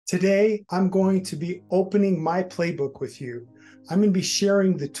Today, I'm going to be opening my playbook with you. I'm going to be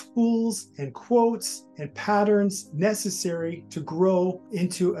sharing the tools and quotes and patterns necessary to grow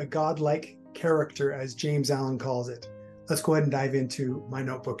into a godlike character, as James Allen calls it. Let's go ahead and dive into my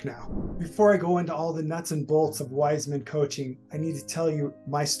notebook now. Before I go into all the nuts and bolts of Wiseman coaching, I need to tell you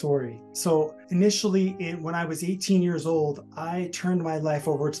my story. So initially, when I was 18 years old, I turned my life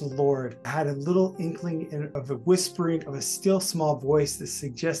over to the Lord. I had a little inkling of a whispering of a still small voice that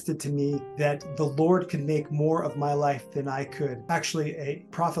suggested to me that the Lord could make more of my life than I could. Actually, a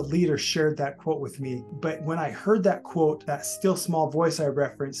prophet leader shared that quote with me. But when I heard that quote, that still small voice I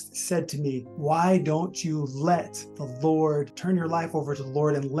referenced said to me, "Why don't you let the Lord turn your life over to the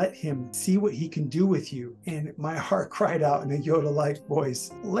Lord and let him see what he can do with you?" And my heart cried out in a Yoda-like voice,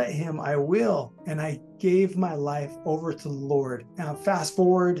 "Let him, I will." And I gave my life over to the Lord. Now, fast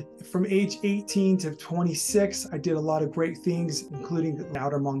forward from age 18 to 26, I did a lot of great things, including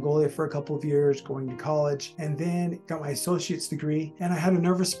Outer Mongolia for a couple of years, going to college, and then got my associate's degree. And I had a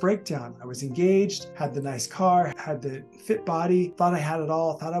nervous breakdown. I was engaged, had the nice car, had the fit body, thought I had it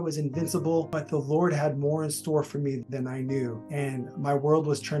all, thought I was invincible, but the Lord had more in store for me than I knew. And my world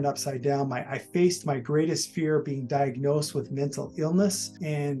was turned upside down. I faced my greatest fear, being diagnosed with mental illness.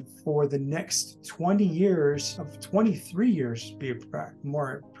 And for the next 23 years, to be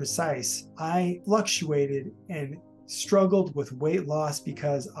more precise, I fluctuated and struggled with weight loss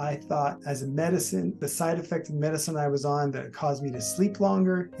because I thought as a medicine, the side effect of medicine I was on, that it caused me to sleep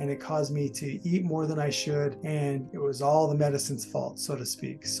longer and it caused me to eat more than I should. And it was all the medicine's fault, so to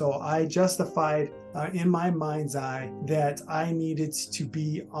speak. So I justified in my mind's eye that I needed to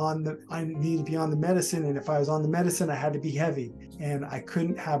be on the medicine. And if I was on the medicine, I had to be heavy, and I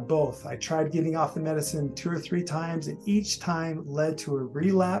couldn't have both. I tried getting off the medicine 2 or 3 times, and each time led to a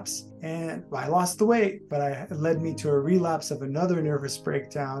relapse. And I lost the weight, but it led me to a relapse of another nervous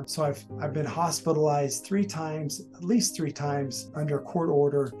breakdown. So I've been hospitalized 3 times, at least 3 times, under court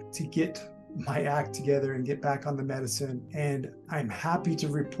order to get my act together and get back on the medicine. And I'm happy to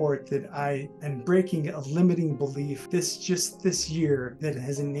report that I am breaking a limiting belief this year that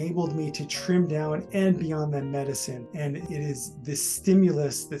has enabled me to trim down and be on that medicine. And it is this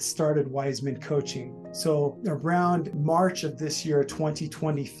stimulus that started Wiseman Coaching. So around March of this year,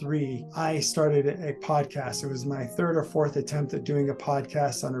 2023, I started a podcast. It was my 3rd or 4th attempt at doing a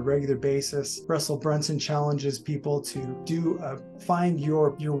podcast on a regular basis. Russell Brunson challenges people to find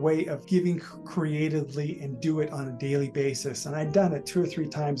your way of giving creatively and do it on a daily basis. And I'd done it 2 or 3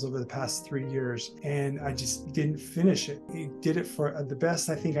 times over the past 3 years, and I just didn't finish it. I did it for the best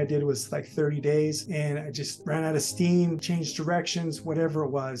I think I did was like 30 days, and I just ran out of steam, changed directions, whatever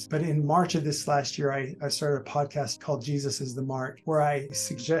it was. But in March of this last year, I started a podcast called Jesus is the Mark, where I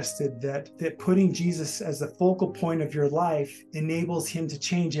suggested that putting Jesus as the focal point of your life enables him to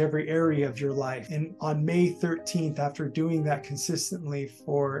change every area of your life. And on May 13th, after doing that consistently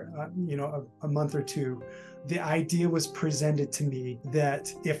for a month or 2, the idea was presented to me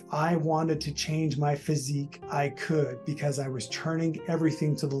that if I wanted to change my physique, I could, because I was turning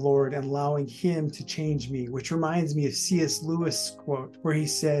everything to the Lord and allowing him to change me, which reminds me of C.S. Lewis' quote, where he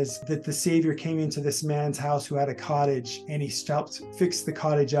says that the Savior came into this man's house who had a cottage, and he fixed the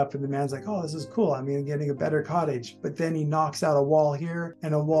cottage up, and the man's like, "Oh, this is cool. I'm getting a better cottage." But then he knocks out a wall here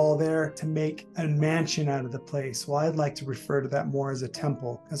and a wall there to make a mansion out of the place. Well, I'd like to refer to that more as a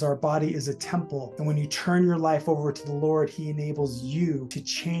temple, as our body is a temple. And when you turn your life over to the Lord, he enables you to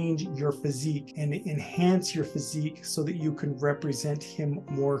change your physique and enhance your physique so that you can represent him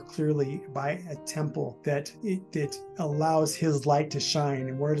more clearly by a temple that allows his light to shine.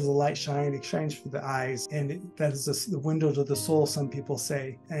 And where does the light shine? It shines through the eyes, and that is the window to the soul, some people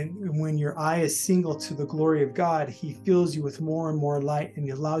say. And when your eye is single to the glory of God, he fills you with more and more light, and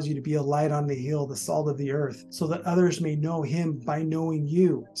he allows you to be a light on the hill, the salt of the earth, so that others may know him by knowing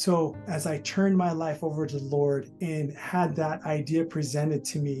you. So as I turned my life over to the Lord and had that idea presented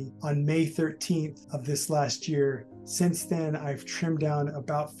to me on May 13th of this last year, since then I've trimmed down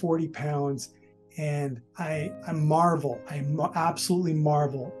about 40 pounds. And I absolutely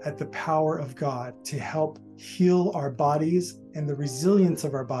marvel at the power of God to help heal our bodies and the resilience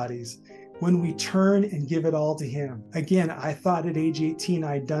of our bodies when we turn and give it all to him. Again, I thought at age 18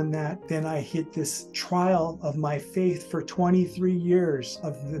 I'd done that. Then I hit this trial of my faith for 23 years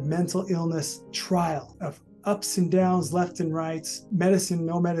of the mental illness trial of ups and downs, left and rights, medicine,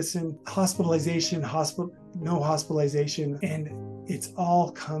 no medicine, hospitalization, no hospitalization, and it's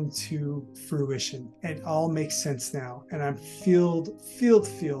all come to fruition. It all makes sense now, and I'm filled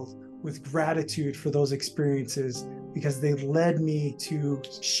with gratitude for those experiences because they led me to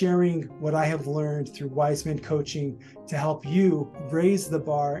sharing what I have learned through Wise Men Coaching to help you raise the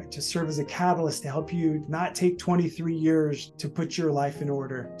bar, to serve as a catalyst, to help you not take 23 years to put your life in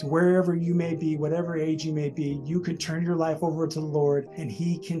order. To wherever you may be, whatever age you may be, you can turn your life over to the Lord and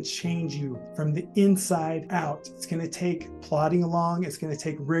He can change you from the inside out. It's going to take plodding along. It's going to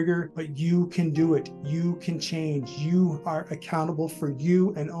take rigor, but you can do it. You can change. You are accountable for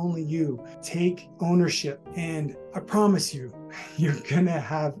you and only you. Take ownership, and I promise you, you're going to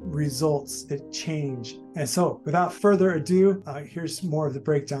have results that change. And so without further ado, here's more of the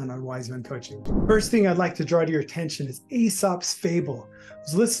breakdown on Wise Men Coaching. First thing I'd like to draw to your attention is Aesop's Fable. I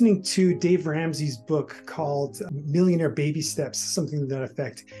was listening to Dave Ramsey's book called Millionaire Baby Steps, something to that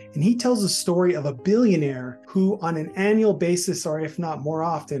effect. And he tells a story of a billionaire who on an annual basis, or if not more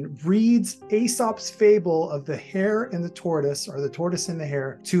often, reads Aesop's Fable of the hare and the tortoise, or the tortoise and the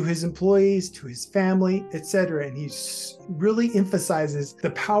hare, to his employees, to his family, etc. And he really emphasizes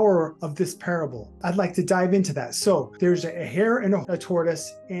the power of this parable. I'd like to dive into that. So there's a hare and a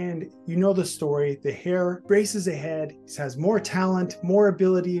tortoise, and you know the story. The hare races ahead, has more talent, more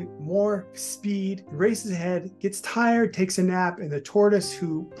ability, more speed, races ahead, gets tired, takes a nap, and the tortoise,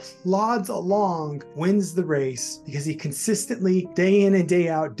 who plods along, wins the race because he consistently, day in and day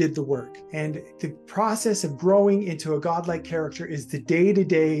out, did the work. And the process of growing into a godlike character is the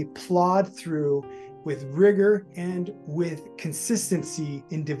day-to-day plod through with rigor and with consistency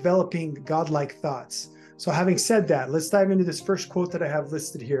in developing godlike thoughts. So having said that, let's dive into this first quote that I have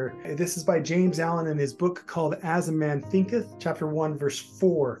listed here. This is by James Allen in his book called As a Man Thinketh, chapter 1, verse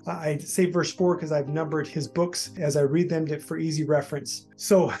 4. I say verse 4 because I've numbered his books as I read them for easy reference.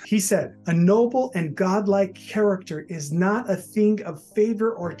 So he said, "A noble and godlike character is not a thing of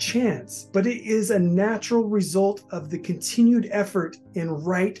favor or chance, but it is a natural result of the continued effort in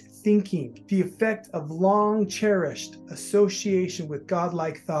right thinking, the effect of long cherished association with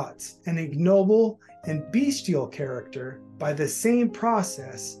godlike thoughts. An ignoble and bestial character, by the same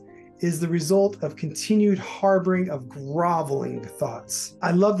process, is the result of continued harboring of groveling thoughts." I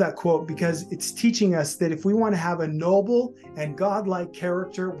love that quote because it's teaching us that if we want to have a noble and godlike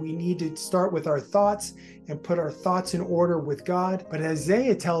character, we need to start with our thoughts and put our thoughts in order with God. But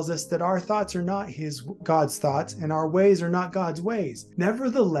Isaiah tells us that our thoughts are not God's thoughts, and our ways are not God's ways.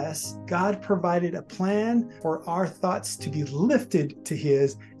 Nevertheless, God provided a plan for our thoughts to be lifted to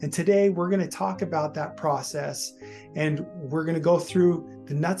His. And today we're going to talk about that process, and we're going to go through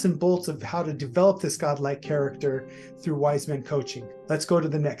the nuts and bolts of how to develop this godlike character through Wise Men Coaching. Let's go to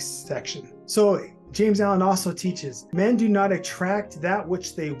the next section. So James Allen also teaches, men do not attract that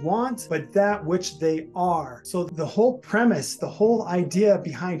which they want, but that which they are. So the whole premise, the whole idea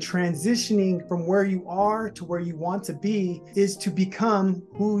behind transitioning from where you are to where you want to be is to become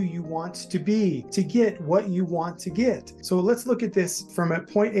who you want to be, to get what you want to get. So let's look at this from a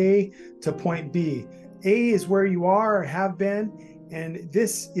point A to point B. A is where you are or have been. And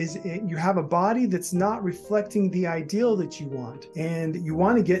this is, you have a body that's not reflecting the ideal that you want. And you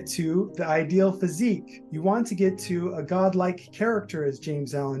want to get to the ideal physique. You want to get to a godlike character, as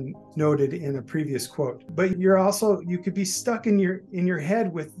James Allen noted in a previous quote. But you could be stuck in your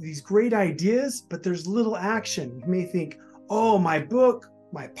head with these great ideas, but there's little action. You may think, oh, my book,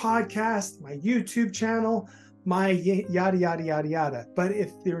 my podcast, my YouTube channel, my yada, yada, yada, yada. But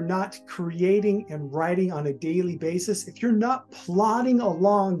if they're not creating and writing on a daily basis, if you're not plodding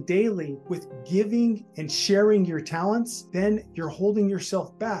along daily with giving and sharing your talents, then you're holding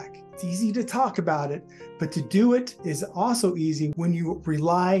yourself back. It's easy to talk about it, but to do it is also easy when you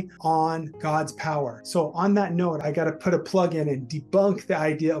rely on God's power. So on that note, I got to put a plug in and debunk the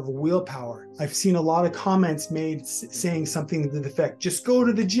idea of willpower. I've seen a lot of comments made saying something to the effect, just go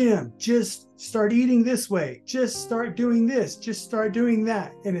to the gym, just start eating this way, just start doing this, just start doing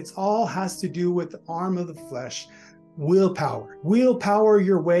that. And it's all has to do with the arm of the flesh. Willpower. Willpower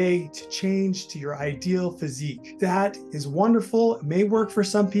your way to change to your ideal physique. That is wonderful. It may work for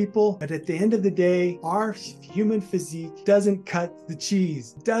some people, but at the end of the day, our human physique doesn't cut the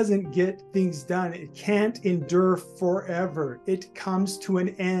cheese, doesn't get things done. It can't endure forever. It comes to an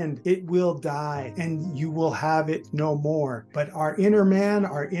end. It will die and you will have it no more. But our inner man,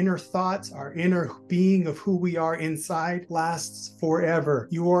 our inner thoughts, our inner being of who we are inside lasts forever.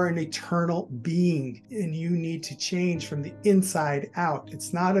 You are an eternal being and you need to change from the inside out.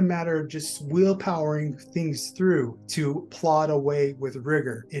 It's not a matter of just willpowering things through to plod away with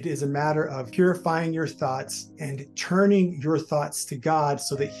rigor. It is a matter of purifying your thoughts and turning your thoughts to God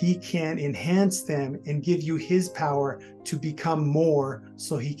so that He can enhance them and give you His power to become more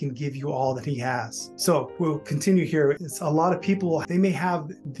so he can give you all that he has. So we'll continue here. It's a lot of people, they may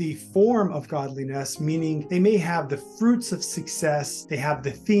have the form of godliness, meaning they may have the fruits of success. They have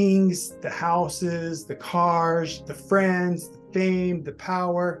the things, the houses, the cars, the friends, the fame, the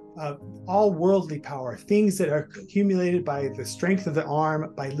power, all worldly power, things that are accumulated by the strength of the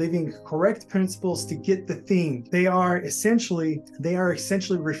arm, by living correct principles to get the thing. They are essentially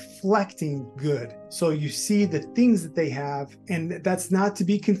reflecting good. So you see the things that they have, and that's not to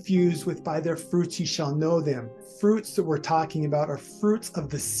be confused with by their fruits ye shall know them. Fruits that we're talking about are fruits of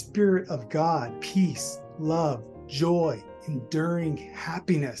the Spirit of God: peace, love, joy, enduring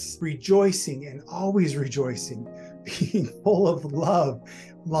happiness, rejoicing and always rejoicing, being full of love,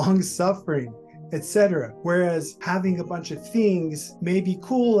 long suffering, etc. Whereas having a bunch of things may be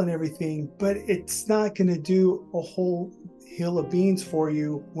cool and everything, but it's not going to do a whole hill of beans for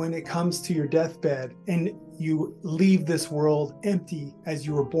you when it comes to your deathbed and you leave this world empty as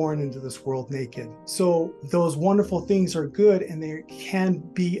you were born into this world naked. So those wonderful things are good, and they can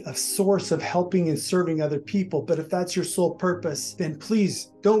be a source of helping and serving other people. But if that's your sole purpose, then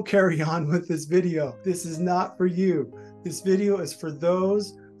please don't carry on with this video. This is not for you. This video is for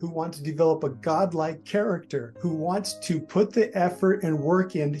those who want to develop a godlike character, who wants to put the effort and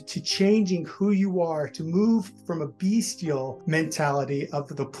work into changing who you are, to move from a bestial mentality of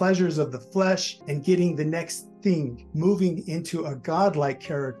the pleasures of the flesh and getting the next thing, moving into a godlike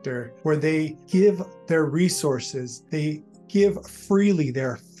character where they give their resources, they give freely,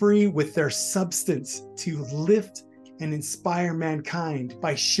 they're free with their substance to lift and inspire mankind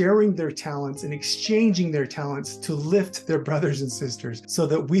by sharing their talents and exchanging their talents to lift their brothers and sisters so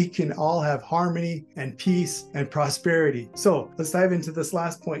that we can all have harmony and peace and prosperity. So let's dive into this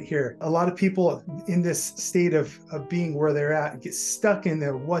last point here. A lot of people in this state of being where they're at get stuck in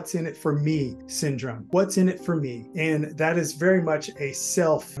the what's in it for me syndrome. What's in it for me? And that is very much a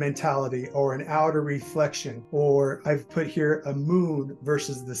self mentality or an outer reflection, or I've put here a moon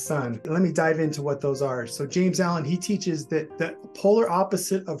versus the sun. Let me dive into what those are. So James Allen, he teaches that the polar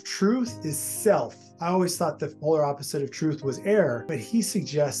opposite of truth is self. I always thought the polar opposite of truth was error, but he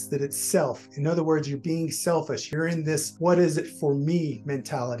suggests that it's self. In other words, you're being selfish. You're in this what is it for me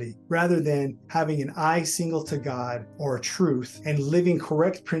mentality, rather than having an eye single to God or truth and living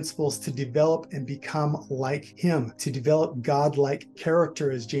correct principles to develop and become like him, to develop God-like character,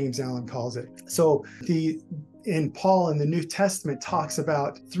 as James Allen calls it. So Paul in the New Testament talks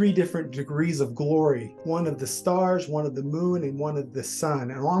about 3 different degrees of glory: one of the stars, one of the moon, and one of the sun.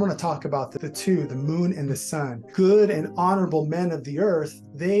 And I want to talk about the two, the moon and the sun. Good and honorable men of the earth,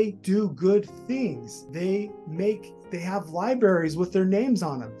 they do good things. They have libraries with their names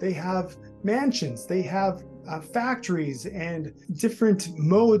on them. They have mansions. They have factories and different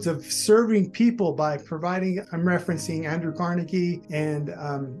modes of serving people by providing. I'm referencing Andrew Carnegie and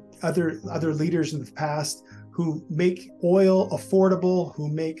other leaders in the past who make oil affordable, who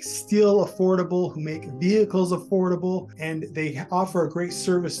make steel affordable, who make vehicles affordable, and they offer a great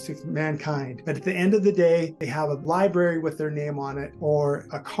service to mankind. But at the end of the day, they have a library with their name on it, or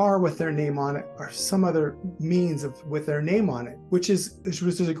a car with their name on it, or some other means with their name on it, which is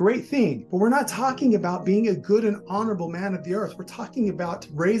a great thing. But we're not talking about being a good and honorable man of the earth. We're talking about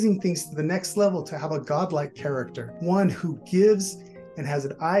raising things to the next level, to have a godlike character, one who gives and has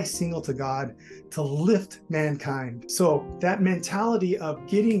an eye single to God to lift mankind. So that mentality of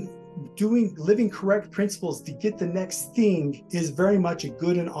living correct principles to get the next thing is very much a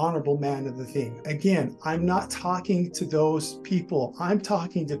good and honorable man of the thing. Again, I'm not talking to those people. I'm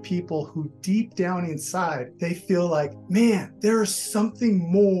talking to people who deep down inside, they feel like, man, there's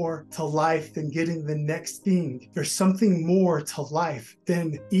something more to life than getting the next thing. There's something more to life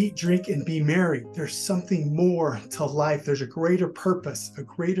than eat, drink, and be merry. There's something more to life. There's a greater purpose, a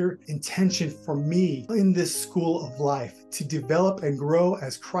greater intention for me in this school of life, to develop and grow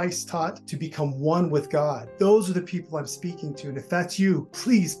as Christ taught, to become one with God. Those are the people I'm speaking to. And if that's you,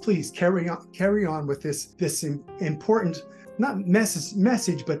 please carry on with this important, not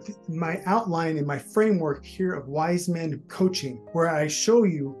message, but my outline and my framework here of Wise Men Coaching, where I show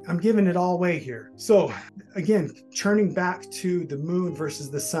you, I'm giving it all away here. So again, turning back to the moon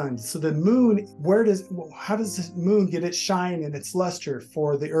versus the sun. So the moon, how does the moon get its shine and its luster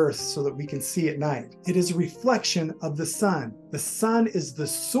for the earth so that we can see at night? It is a reflection of the sun. The sun is the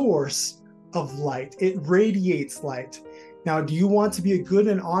source of light. It radiates light. Now, do you want to be a good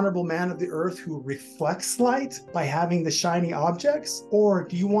and honorable man of the earth who reflects light by having the shiny objects? Or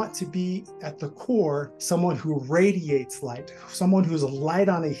do you want to be at the core someone who radiates light, someone who's a light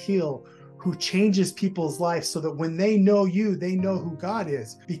on a hill, who changes people's lives so that when they know you, they know who God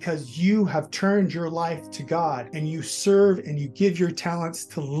is, because you have turned your life to God and you serve and you give your talents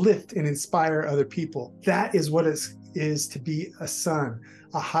to lift and inspire other people. That is what it is to be a son,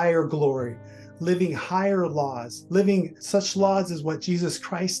 a higher glory, living higher laws, living such laws as what Jesus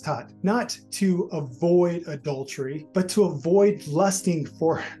Christ taught, not to avoid adultery, but to avoid lusting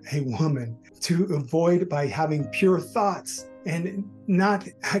for a woman, to avoid by having pure thoughts and not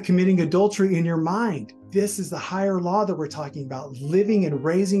committing adultery in your mind. This is the higher law that we're talking about, living and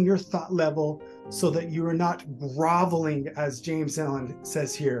raising your thought level so that you are not groveling, as James Allen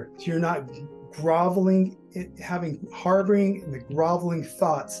says here. You're not groveling, harboring the groveling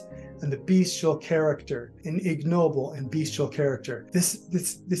thoughts and the bestial character, and ignoble and bestial character. This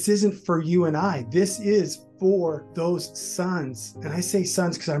isn't for you and I. This is for those sons. And I say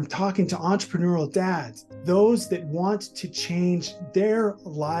sons because I'm talking to entrepreneurial dads, those that want to change their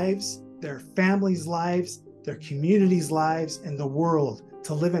lives, their families' lives, their communities' lives, and the world,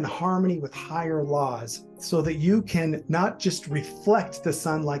 to live in harmony with higher laws, so that you can not just reflect the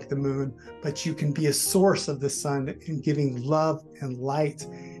sun like the moon, but you can be a source of the sun in giving love and light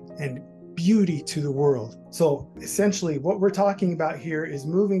and beauty to the world. So essentially what we're talking about here is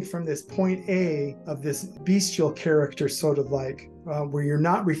moving from this point A of this bestial character, sort of like where you're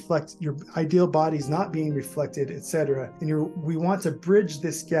not your ideal body's not being reflected, etc. And we want to bridge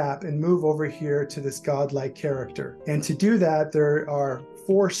this gap and move over here to this godlike character. And to do that, there are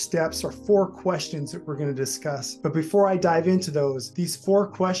 4 steps or 4 questions that we're going to discuss. But before I dive into these 4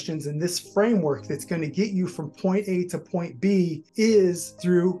 questions and this framework that's going to get you from point A to point B is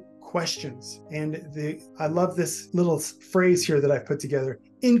through questions. And I love this little phrase here that I put together.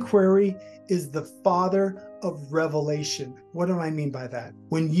 Inquiry is the father of revelation. What do I mean by that?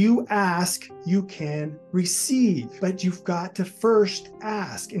 When you ask, you can receive, but you've got to first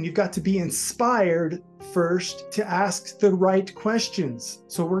ask, and you've got to be inspired first to ask the right questions.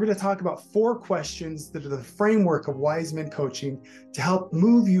 So we're going to talk about 4 questions that are the framework of Wise Men Coaching to help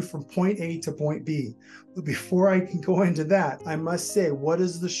move you from point A to point B. But before I can go into that, I must say, what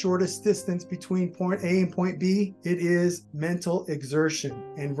is the shortest distance between point A and point B? It is mental exertion.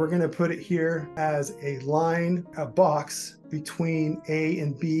 And we're going to put it here as a line, a box between A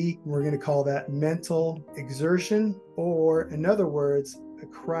and B. We're going to call that mental exertion, or in other words, a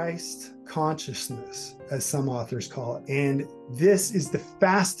Christ consciousness, as some authors call it. And this is the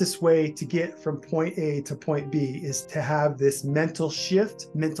fastest way to get from point A to point B, is to have this mental shift,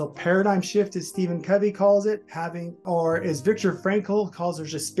 mental paradigm shift, as Stephen Covey calls it, or as Viktor Frankl calls,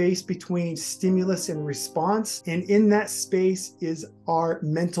 there's a space between stimulus and response. And in that space is our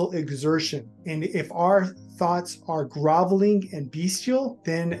mental exertion. And if our thoughts are groveling and bestial,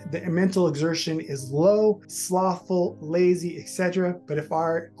 then the mental exertion is low, slothful, lazy, etc. But if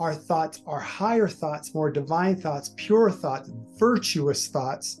our thoughts are higher thoughts, more divine thoughts, pure thoughts, virtuous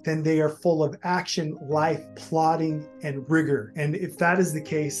thoughts, then they are full of action, life, plotting, and rigor. And if that is the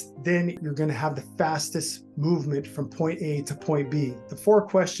case, then you're going to have the fastest movement from point A to point B. The 4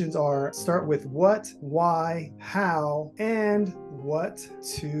 questions start with what, why, how, and what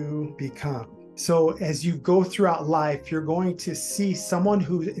to become. So as you go throughout life, you're going to see someone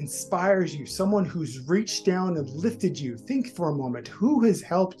who inspires you, someone who's reached down and lifted you. Think for a moment, who has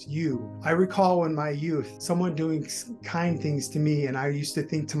helped you? I recall in my youth, someone doing kind things to me, and I used to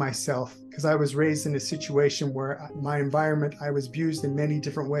think to myself, because I was raised in a situation where my environment, I was abused in many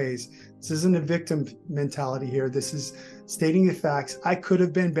different ways. This isn't a victim mentality here. This is stating the facts. I could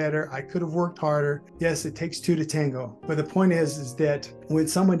have been better. I could have worked harder. Yes, it takes 2 to tango. But the point is that when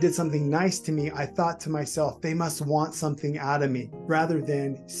someone did something nice to me, I thought to myself, they must want something out of me, rather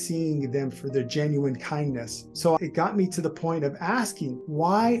than seeing them for their genuine kindness. So it got me to the point of asking,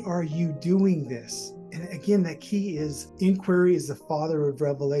 why are you doing this? And again, that key is inquiry is the father of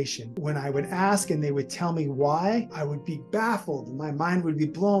revelation. When I would ask and they would tell me why, I would be baffled. My mind would be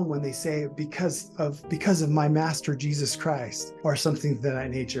blown when they say, because of my master Jesus Christ, or something of that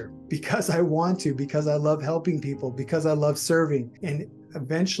nature. Because I want to, because I love helping people, because I love serving. And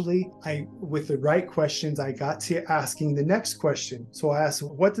eventually, with the right questions, I got to asking the next question. So I asked,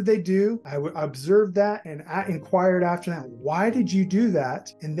 what did they do? I would observe that, and I inquired after that, why did you do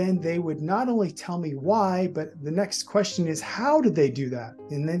that? And then they would not only tell me why, but the next question is, how did they do that?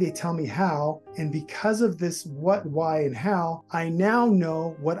 And then they tell me how. And because of this what, why, and how, I now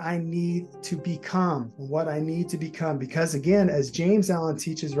know what I need to become. Because again, as James Allen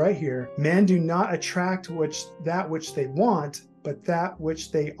teaches right here, men do not attract that which they want, but that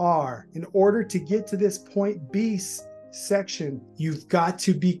which they are. In order to get to this point B section, you've got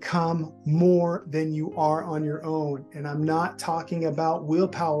to become more than you are on your own. And I'm not talking about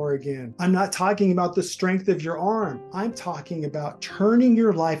willpower again. I'm not talking about the strength of your arm. I'm talking about turning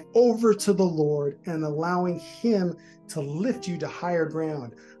your life over to the Lord and allowing Him to lift you to higher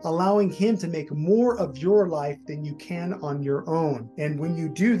ground, allowing Him to make more of your life than you can on your own. And when you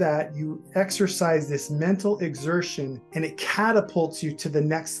do that, you exercise this mental exertion and it catapults you to the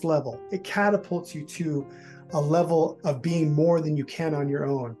next level. It catapults you to a level of being more than you can on your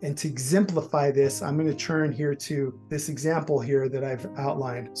own. And to exemplify this, I'm going to turn here to this example here that I've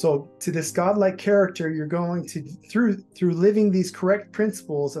outlined. So to this godlike character, you're going to, through living these correct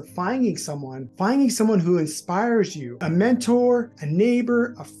principles of finding someone who inspires you, a mentor, a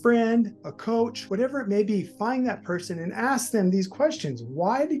neighbor, a friend, a coach, whatever it may be, find that person and ask them these questions.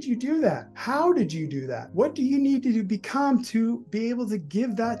 Why did you do that? How did you do that? What do you need to become to be able to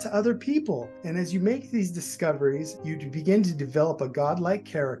give that to other people? And as you make these discoveries, you begin to develop a godlike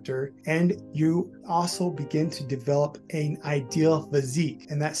character, and you also begin to develop an ideal physique.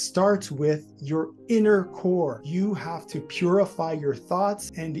 And that starts with your inner core. You have to purify your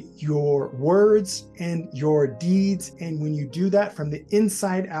thoughts and your words and your deeds. And when you do that from the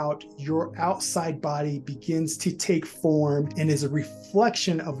inside out, your outside body begins to take form and is a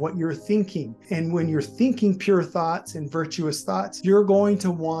reflection of what you're thinking. And when you're thinking pure thoughts and virtuous thoughts, you're going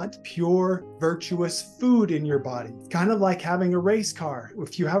to want pure, virtuous food in your body. It's kind of like having a race car.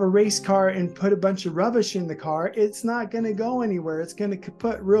 If you have a race car and put a bunch of rubbish in the car, it's not going to go anywhere. It's going to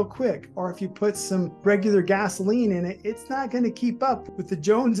kaput real quick. Or if you put some regular gasoline in it, it's not going to keep up with the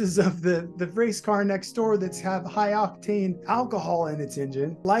Joneses of the race car next door that's have high octane alcohol in its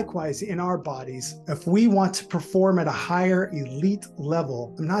engine. Likewise, in our bodies, if we want to perform at a higher elite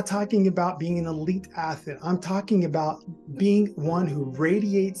level, I'm not talking about being an elite athlete. I'm talking about being one who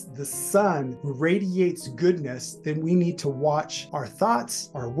radiates the sun, who radiates goodness. Then we need to watch our thoughts,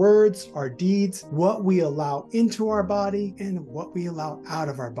 our words, our deeds, what we allow into our body and what we allow out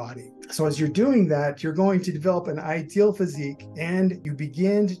of our body. So as you're doing that, you're going to develop an ideal physique, and you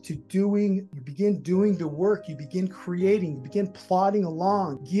begin doing the work, you begin creating, you begin plodding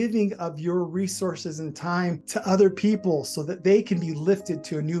along, giving of your resources and time to other people so that they can be lifted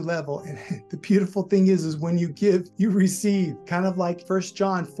to a new level. And the beautiful thing is when you give, you receive. Kind of like 1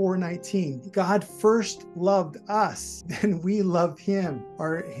 John 4:19. God first loved us, then we love Him.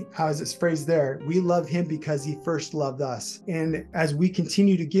 Or how is it phrased there? We love Him because He first loved us. And as we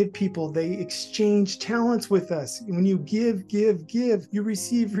continue to give people, they exchange talents with us. When you give, you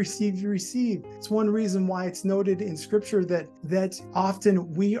receive. It's one reason why it's noted in Scripture that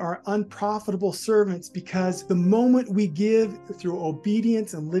often we are unprofitable servants, because the moment we give through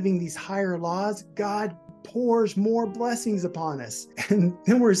obedience and living these higher laws, God pours more blessings upon us. And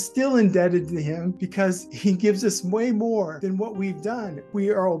then we're still indebted to Him because He gives us way more than what we've done. We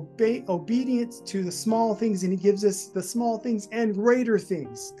are obedient to the small things, and He gives us the small things and greater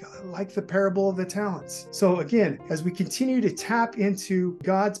things, like the parable of the talents. So again, as we continue to tap into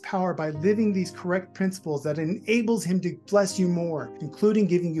God's power by living these correct principles, that enables Him to bless you more, including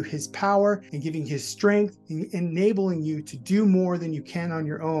giving you His power and giving His strength and enabling you to do more than you can on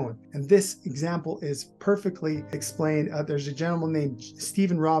your own. And this example is perfectly explained. There's a gentleman named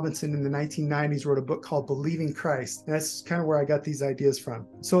Stephen Robinson in the 1990s wrote a book called Believing Christ. And that's kind of where I got these ideas from.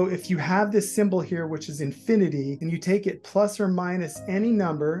 So if you have this symbol here, which is infinity, and you take it plus or minus any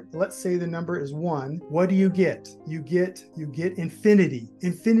number, let's say the number is 1, what do you get? You get infinity.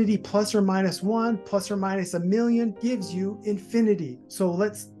 Infinity plus or minus 1 plus or minus a million gives you infinity. So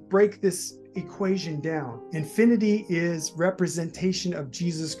let's break this equation down. Infinity is representation of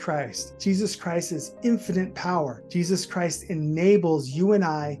Jesus Christ. Jesus Christ is infinite power. Jesus Christ enables you and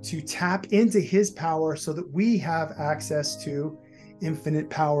I to tap into His power so that we have access to infinite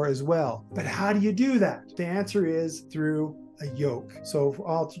power as well. But how do you do that? The answer is through a yoke. So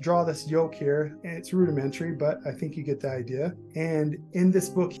I'll draw this yoke here, and it's rudimentary, but I think you get the idea. And in this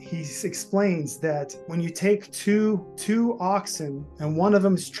book, he explains that when you take two oxen, and one of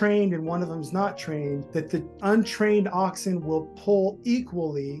them is trained and one of them is not trained, that the untrained oxen will pull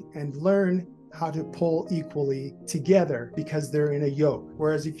equally and learn how to pull equally together because they're in a yoke.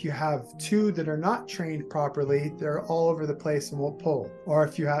 Whereas if you have two that are not trained properly, they're all over the place and won't pull. Or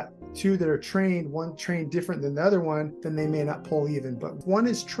if you have two that are trained, one trained different than the other one, then they may not pull even. But if one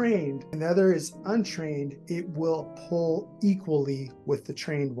is trained and the other is untrained, it will pull equally with the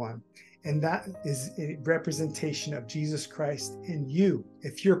trained one. And that is a representation of Jesus Christ in you.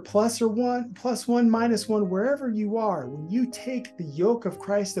 If you're plus one, minus one, wherever you are, when you take the yoke of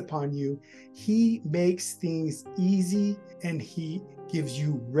Christ upon you, He makes things easy and He gives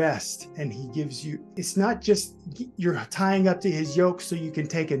you rest, and he gives you, it's not just you're tying up to his yoke so you can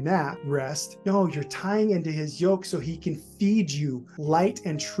take a nap, rest. No, you're tying into his yoke so he can feed you light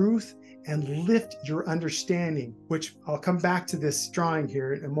and truth and lift your understanding, which I'll come back to this drawing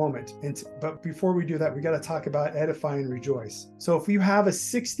here in a moment. But before we do that, we got to talk about edify and rejoice. So if you have a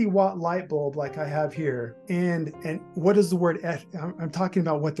 60-watt light bulb like I have here, and what is the word, I'm talking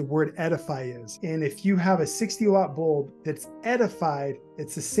about what the word edify is. And if you have a 60-watt bulb that's edified,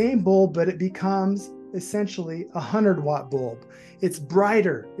 it's the same bulb, but it becomes essentially a 100-watt bulb. It's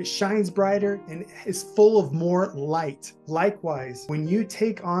brighter, it shines brighter, and is full of more light. Likewise, when you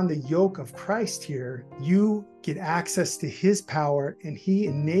take on the yoke of Christ here, you get access to his power, and he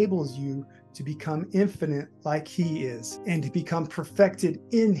enables you to become infinite like he is, and to become perfected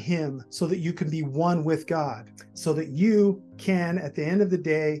in him, so that you can be one with God, so that you can, at the end of the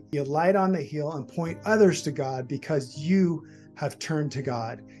day, be a light on the hill and point others to God, because you have turned to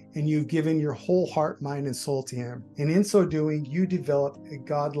God and you've given your whole heart, mind, and soul to him. And in so doing, you develop a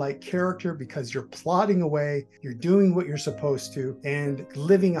godlike character, because you're plodding away, you're doing what you're supposed to, and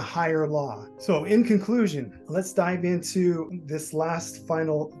living a higher law. So in conclusion, let's dive into this last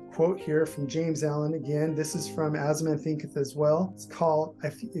final quote here from James Allen. Again, this is from As a Man Thinketh as well. It's called,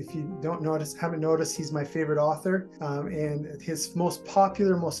 if you haven't noticed, he's my favorite author. And his most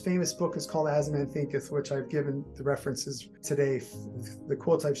popular, most famous book is called As a Man Thinketh, which I've given the references today. The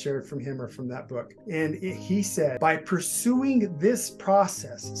quotes I've shared from him are from that book. And he said, by pursuing this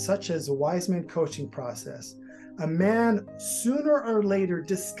process, such as a wise man coaching process, a man sooner or later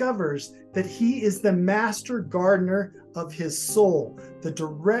discovers that he is the master gardener of his soul, the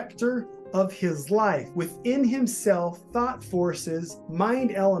director of his life. Within himself, thought forces,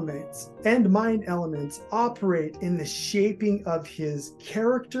 mind elements operate in the shaping of his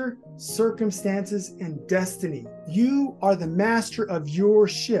character, circumstances, and destiny. You are the master of your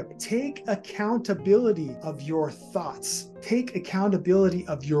ship. Take accountability of your thoughts. Take accountability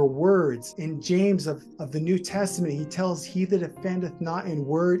of your words. In James of the New Testament, he tells, he that offendeth not in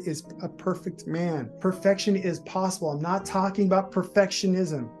word is a perfect man. Perfection is possible. I'm not talking about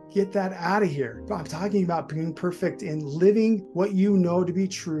perfectionism. Get that out of here. I'm talking about being perfect in living what you know to be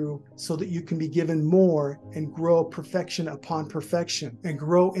true, so that you can be given more and grow perfection upon perfection, and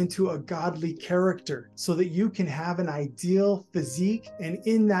grow into a godly character, so that you can have an ideal physique. And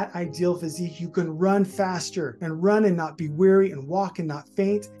in that ideal physique, you can run faster, and run and not be weary, and walk and not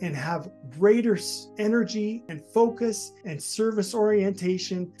faint, and have greater energy and focus and service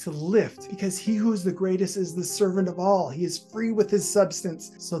orientation to lift, because he who is the greatest is the servant of all. He is free with his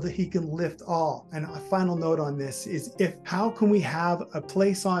substance, so that he can lift all. And a final note on this is, how can we have a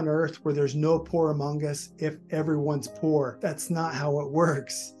place on earth where there's no poor among us if everyone's poor? That's not how it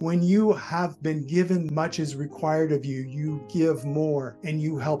works. When you have been given much is required of you, you give more, and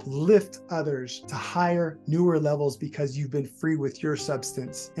you help lift others to higher, newer levels, because you've been free with your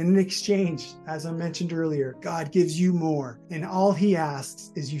substance. And in exchange, as I mentioned earlier, God gives you more, and all he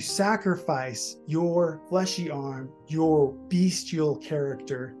asks is you sacrifice your fleshy arm, your bestial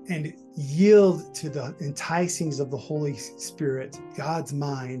character, and yield to the enticings of the Holy Spirit, God's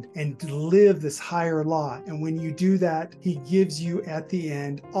mind, and live this higher law. And when you do that, he gives you at the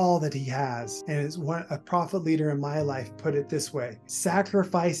end all that he has. And as a prophet leader in my life put it this way,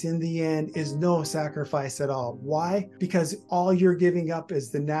 sacrifice in the end is no sacrifice at all. Why? Because all you're giving up is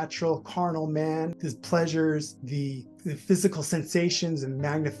the natural carnal man, his pleasures, the physical sensations, and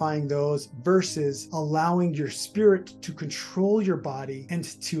magnifying those, versus allowing your spirit to control your body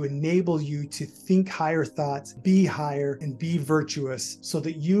and to enable you to think higher thoughts, be higher, and be virtuous, so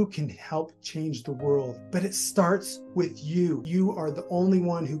that you can help change the world. But it starts with you. You are the only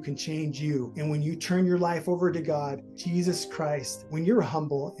one who can change you. And when you turn your life over to God, Jesus Christ, when you're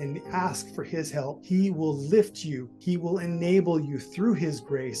humble and ask for his help, he will lift you. He will enable you through his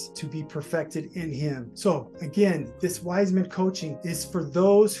grace to be perfected in him. So again, this Wise Men coaching is for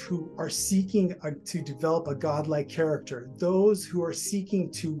those who are seeking to develop a godlike character, those who are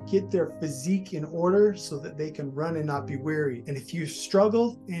seeking to get their physique in order so that they can run and not be weary. And if you've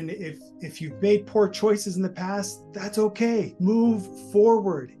struggled, and if you've made poor choices in the past, that's okay. Move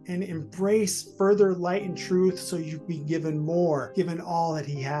forward and embrace further light and truth, so you've been given more, given all that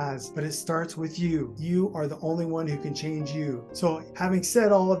he has. But it starts with you. You are the only one who can change you. So having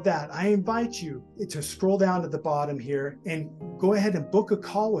said all of that, I invite you to scroll down to the bottom here and go ahead and book a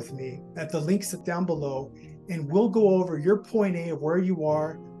call with me at the links down below, and we'll go over your point A of where you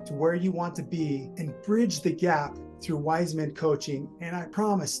are to where you want to be, and bridge the gap through Wise Men coaching. And I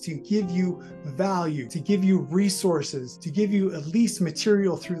promise to give you value, to give you resources, to give you at least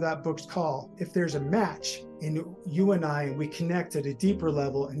material through that book's call. If there's a match, and you and we connect at a deeper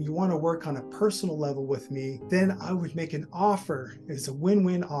level, and you want to work on a personal level with me, then I would make an offer. It's a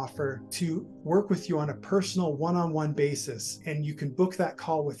win-win offer to work with you on a personal one-on-one basis. And you can book that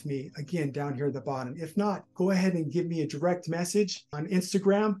call with me again down here at the bottom. If not, go ahead and give me a direct message on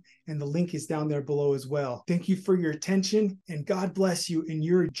Instagram, and the link is down there below as well. Thank you for your attention, and God bless you in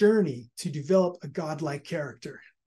your journey to develop a godlike character.